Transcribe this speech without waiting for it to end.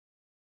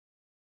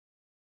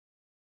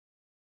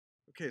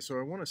Okay, so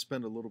I want to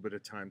spend a little bit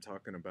of time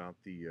talking about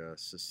the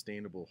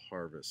sustainable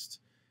harvest.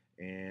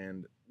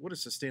 And what a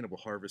sustainable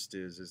harvest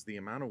is the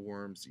amount of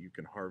worms that you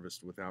can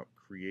harvest without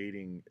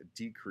creating a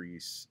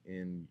decrease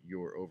in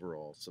your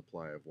overall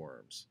supply of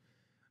worms.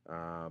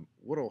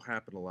 What will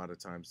happen a lot of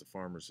times to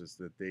farmers is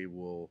that they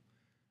will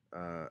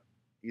uh,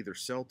 either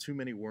sell too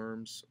many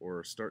worms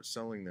or start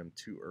selling them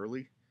too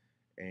early,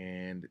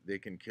 and they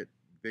can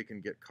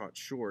get caught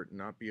short and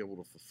not be able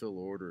to fulfill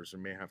orders or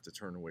may have to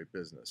turn away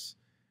business,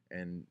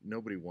 and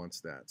nobody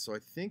wants that. So I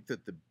think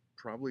that the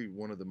probably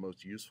one of the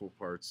most useful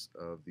parts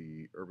of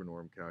the urban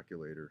worm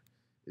calculator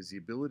is the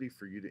ability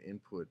for you to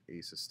input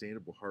a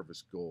sustainable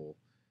harvest goal,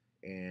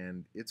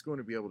 and it's going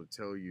to be able to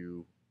tell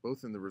you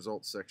both in the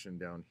results section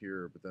down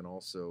here, but then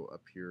also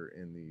up here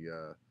in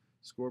the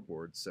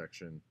scoreboard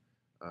section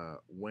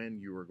when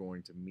you are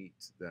going to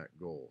meet that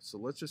goal. So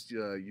let's just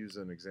use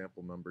an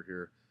example number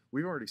here.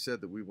 We've already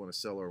said that we want to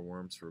sell our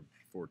worms for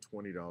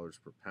 $20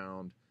 per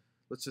pound.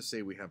 Let's just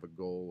say we have a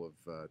goal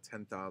of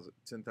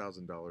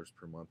 $10,000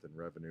 per month in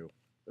revenue.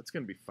 That's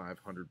going to be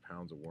 500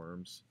 pounds of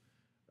worms.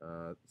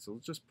 So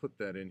let's just put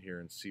that in here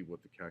and see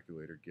what the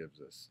calculator gives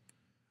us.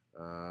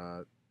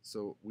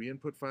 So we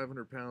input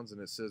 500 pounds,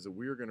 and it says that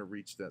we are going to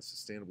reach that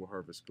sustainable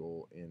harvest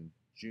goal in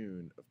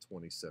June of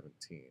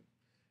 2017.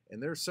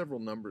 And there are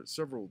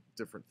several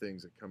different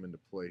things that come into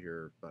play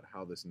here about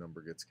how this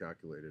number gets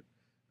calculated.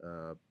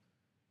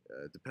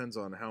 It depends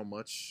on how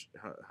much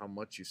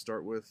you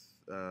start with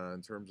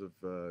in terms of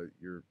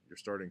your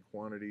starting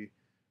quantity,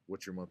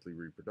 what your monthly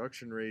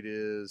reproduction rate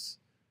is,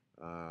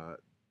 uh,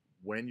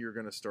 when you're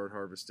going to start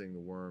harvesting the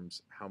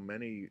worms, how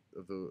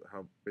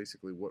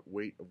basically what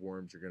weight of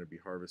worms you're going to be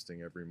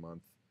harvesting every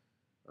month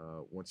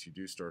once you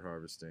do start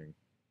harvesting,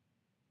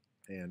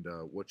 and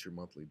what your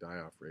monthly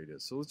die-off rate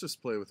is. So let's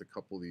just play with a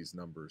couple of these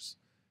numbers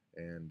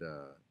and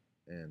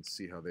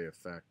see how they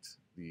affect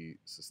the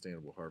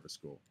sustainable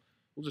harvest goal.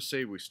 We'll just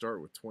say we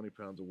start with 20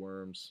 pounds of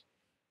worms,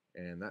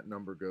 and that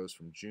number goes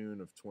from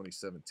June of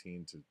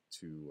 2017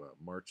 to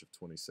March of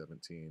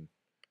 2017.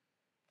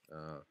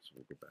 So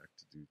we'll go back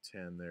to do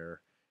 10 there.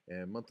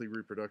 And monthly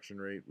reproduction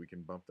rate, we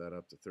can bump that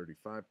up to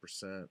 35%,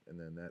 and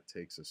then that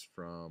takes us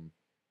from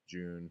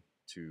June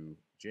to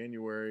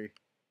January.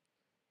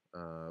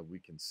 We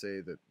can say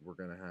that we're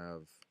going to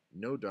have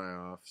no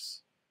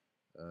die-offs,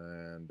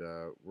 and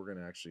we're going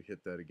to actually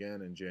hit that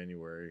again in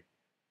January.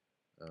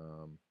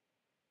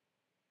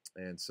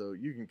 And so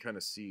you can kind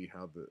of see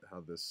how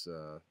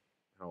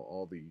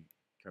all the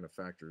kind of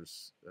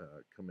factors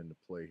come into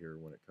play here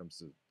when it comes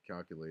to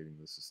calculating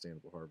the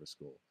sustainable harvest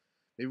goal.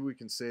 Maybe we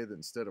can say that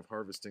instead of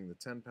harvesting the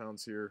 10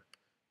 pounds here,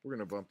 we're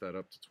going to bump that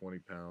up to 20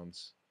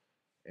 pounds.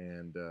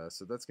 And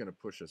so that's going to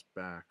push us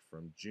back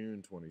from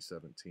June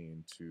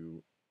 2017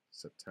 to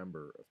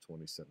September of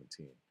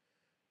 2017.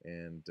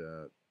 And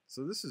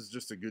so this is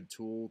just a good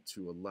tool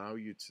to allow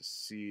you to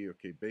see,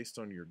 okay, based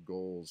on your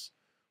goals,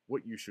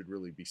 what you should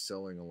really be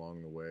selling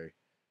along the way.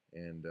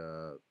 And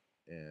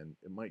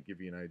it might give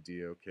you an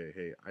idea, okay,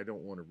 hey, I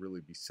don't want to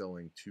really be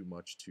selling too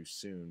much too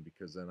soon,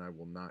 because then I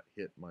will not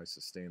be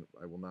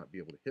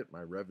able to hit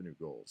my revenue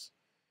goals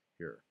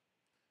here.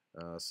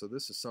 So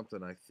this is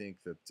something I think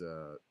that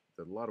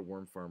a lot of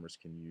worm farmers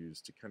can use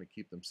to kind of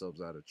keep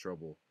themselves out of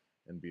trouble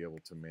and be able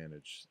to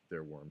manage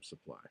their worm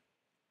supply.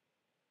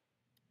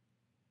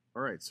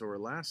 All right, so our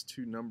last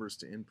two numbers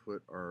to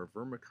input are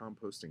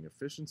vermicomposting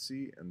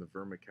efficiency and the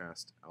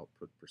vermicast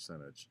output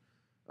percentage.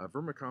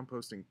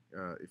 Vermicomposting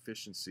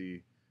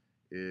efficiency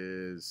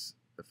is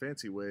a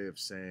fancy way of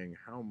saying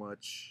how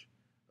much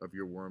of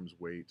your worm's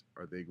weight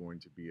are they going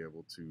to be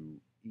able to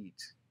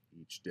eat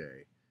each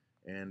day.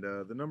 And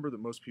the number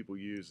that most people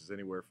use is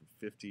anywhere from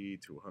 50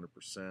 to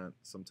 100%.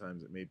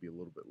 Sometimes it may be a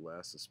little bit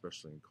less,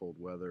 especially in cold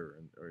weather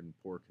or in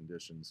poor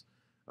conditions.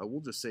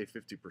 We'll just say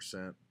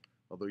 50%,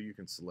 although you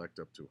can select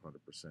up to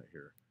 100%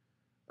 here.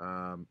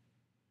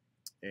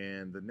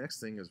 And the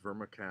next thing is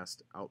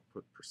vermicast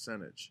output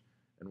percentage.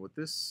 And what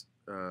this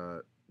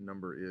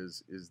number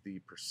is the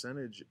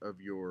percentage of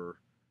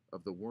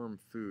the worm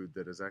food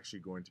that is actually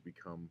going to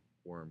become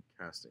worm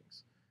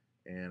castings.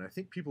 And I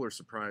think people are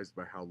surprised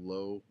by how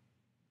low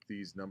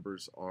these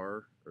numbers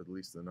are, or at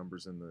least the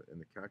numbers in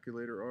the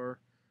calculator are.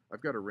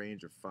 I've got a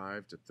range of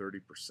 5 to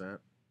 30%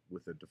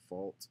 with a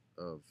default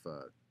of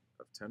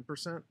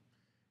 10%.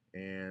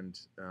 And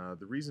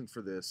the reason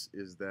for this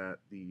is that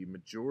the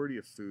majority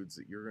of foods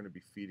that you're going to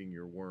be feeding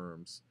your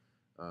worms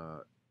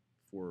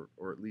or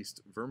at least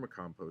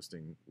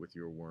vermicomposting with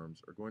your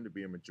worms, are going to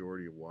be a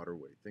majority of water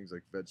weight. Things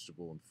like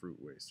vegetable and fruit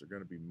waste are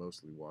going to be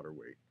mostly water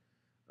weight.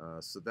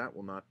 So that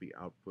will not be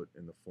output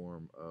in the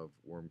form of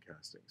worm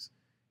castings.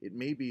 It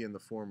may be in the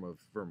form of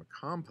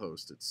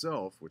vermicompost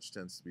itself, which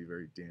tends to be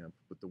very damp,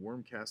 but the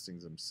worm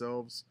castings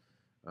themselves,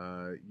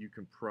 you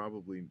can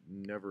probably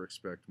never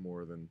expect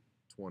more than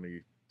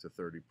 20 to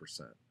 30%.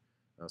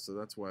 So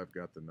that's why I've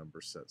got the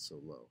number set so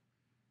low.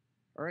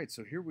 All right,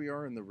 so here we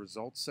are in the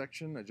results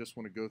section. I just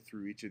want to go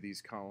through each of these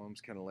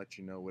columns, kind of let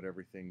you know what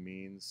everything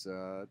means.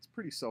 It's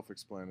pretty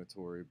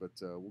self-explanatory, but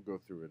we'll go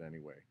through it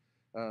anyway.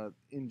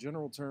 In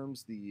general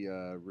terms,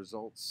 the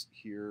results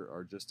here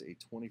are just a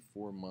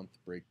 24-month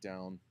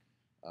breakdown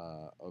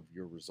of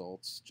your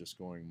results, just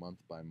going month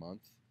by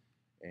month.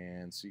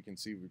 And so you can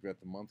see we've got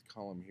the month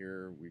column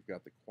here, we've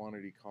got the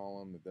quantity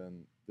column, and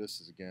then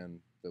this is again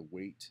the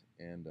weight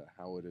and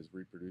how it is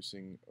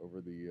reproducing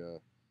over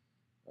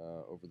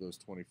those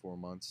 24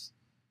 months.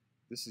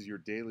 This is your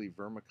daily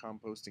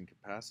vermicomposting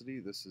capacity.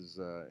 This is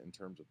in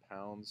terms of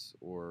pounds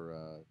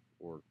or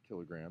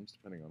kilograms,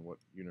 depending on what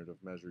unit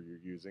of measure you're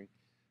using,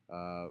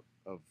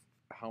 of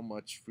how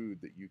much food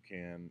that you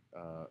can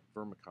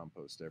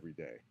vermicompost every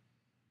day.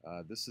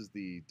 This is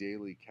the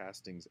daily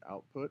castings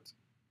output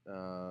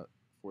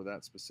for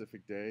that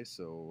specific day.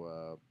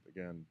 So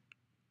again,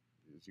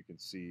 as you can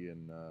see,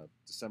 in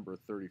December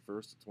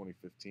 31st of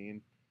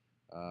 2015,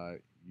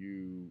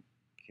 you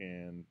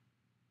can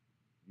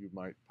you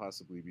might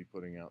possibly be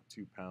putting out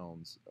 2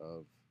 pounds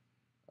of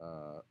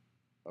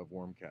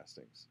worm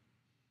castings.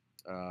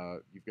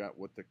 You've got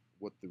what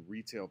the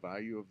retail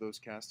value of those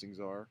castings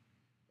are,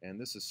 and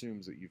this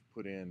assumes that you've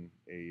put in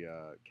a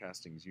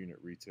castings unit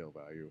retail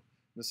value.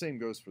 And the same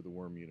goes for the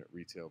worm unit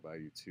retail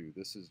value too.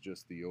 This is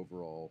just the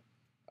overall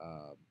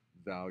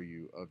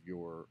value of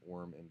your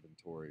worm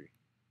inventory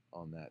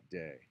on that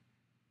day.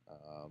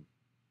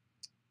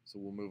 So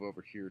we'll move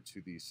over here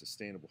to the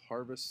sustainable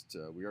harvest.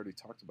 We already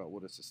talked about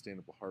what a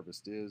sustainable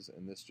harvest is,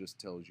 and this just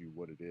tells you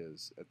what it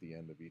is at the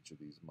end of each of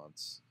these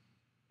months.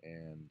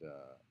 And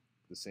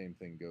the same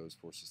thing goes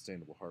for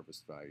sustainable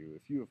harvest value.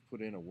 If you have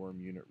put in a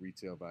worm unit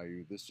retail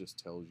value, this just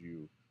tells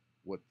you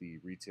what the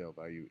retail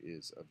value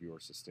is of your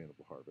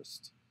sustainable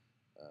harvest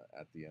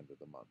at the end of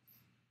the month.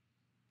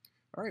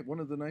 All right, one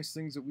of the nice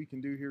things that we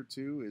can do here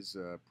too is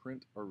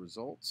print our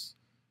results.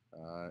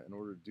 In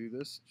order to do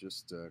this,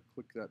 just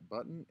click that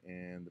button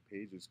and the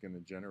page is going to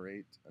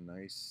generate a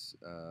nice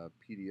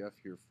PDF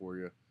here for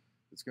you.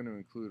 It's going to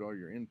include all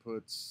your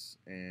inputs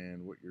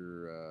and what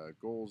your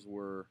goals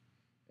were,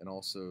 and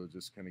also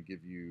just kind of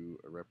give you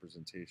a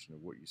representation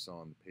of what you saw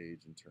on the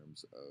page in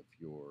terms of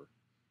your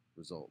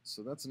results.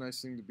 So that's a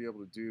nice thing to be able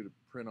to do, to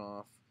print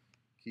off,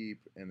 keep,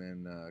 and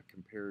then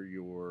compare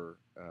your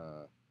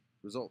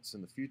results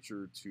in the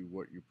future to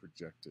what you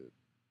projected.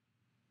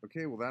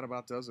 Okay, well that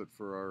about does it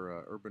for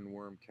our urban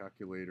worm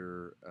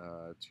calculator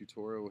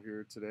tutorial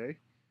here today.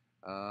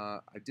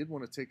 I did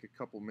want to take a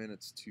couple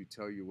minutes to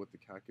tell you what the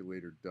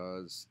calculator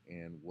does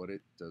and what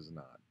it does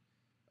not.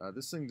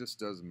 This thing just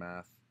does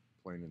math,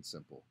 plain and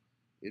simple.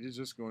 It is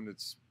just going to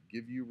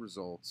give you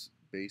results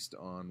based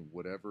on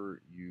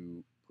whatever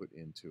you put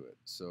into it.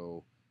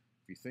 So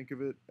if you think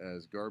of it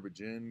as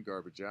garbage in,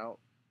 garbage out,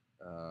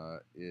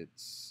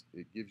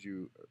 it gives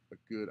you a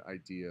good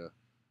idea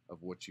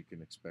of what you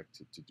can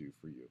expect it to do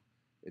for you.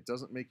 It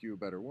doesn't make you a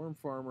better worm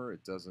farmer.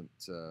 It doesn't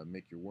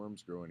make your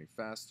worms grow any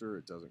faster.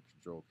 It doesn't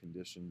control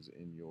conditions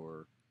in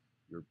your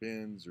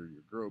bins or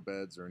your grow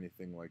beds or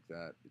anything like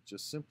that. It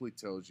just simply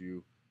tells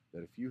you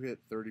that if you hit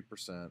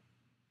 30%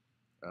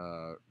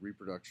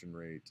 reproduction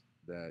rate,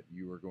 that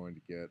you are going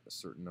to get a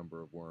certain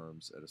number of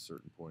worms at a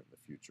certain point in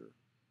the future.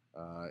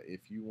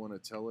 If you want to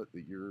tell it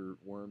that your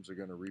worms are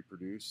going to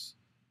reproduce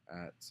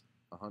at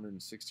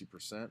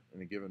 160%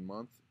 in a given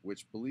month,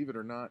 which, believe it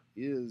or not,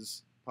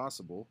 is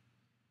possible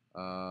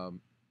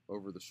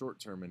over the short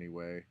term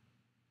anyway,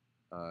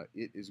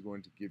 it is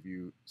going to give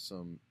you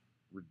some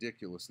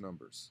ridiculous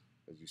numbers,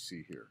 as you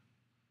see here.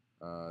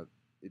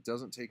 It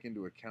doesn't take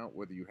into account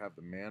whether you have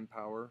the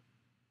manpower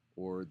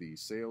or the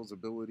sales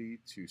ability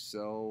to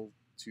sell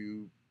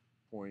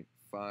 $2.5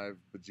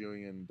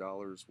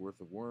 bajillion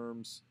worth of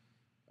worms.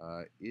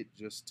 It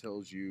just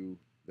tells you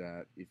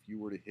that if you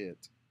were to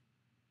hit,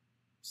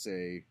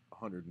 say,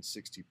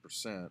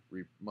 160%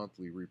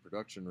 monthly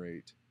reproduction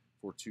rate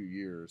for 2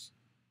 years,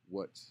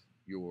 what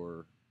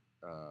your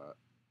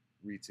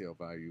retail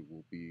value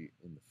will be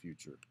in the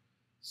future.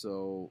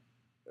 So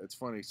it's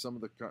funny, some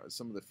of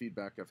the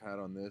feedback I've had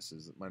on this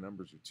is that my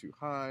numbers are too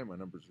high, my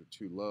numbers are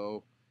too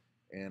low,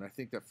 and I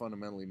think that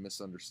fundamentally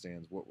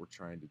misunderstands what we're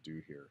trying to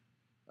do here.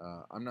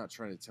 I'm not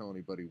trying to tell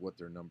anybody what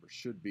their numbers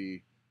should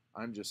be.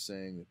 I'm just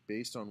saying that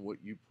based on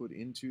what you put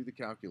into the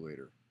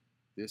calculator,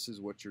 this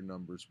is what your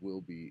numbers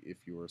will be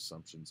if your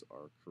assumptions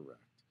are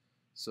correct.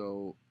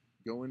 So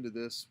go into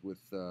this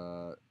with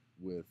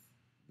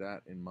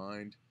that in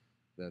mind,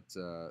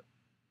 that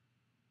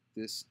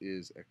this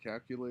is a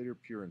calculator,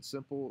 pure and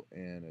simple,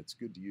 and it's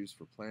good to use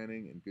for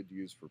planning and good to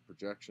use for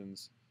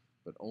projections,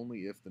 but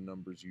only if the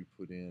numbers you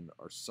put in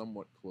are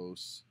somewhat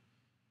close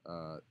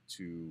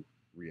to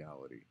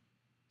reality.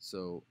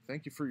 So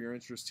thank you for your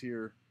interest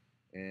here,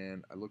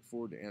 and I look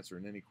forward to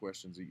answering any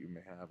questions that you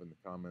may have in the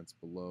comments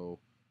below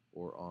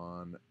or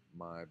on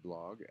my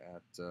blog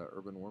at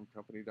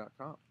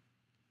urbanwormcompany.com.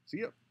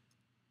 See ya!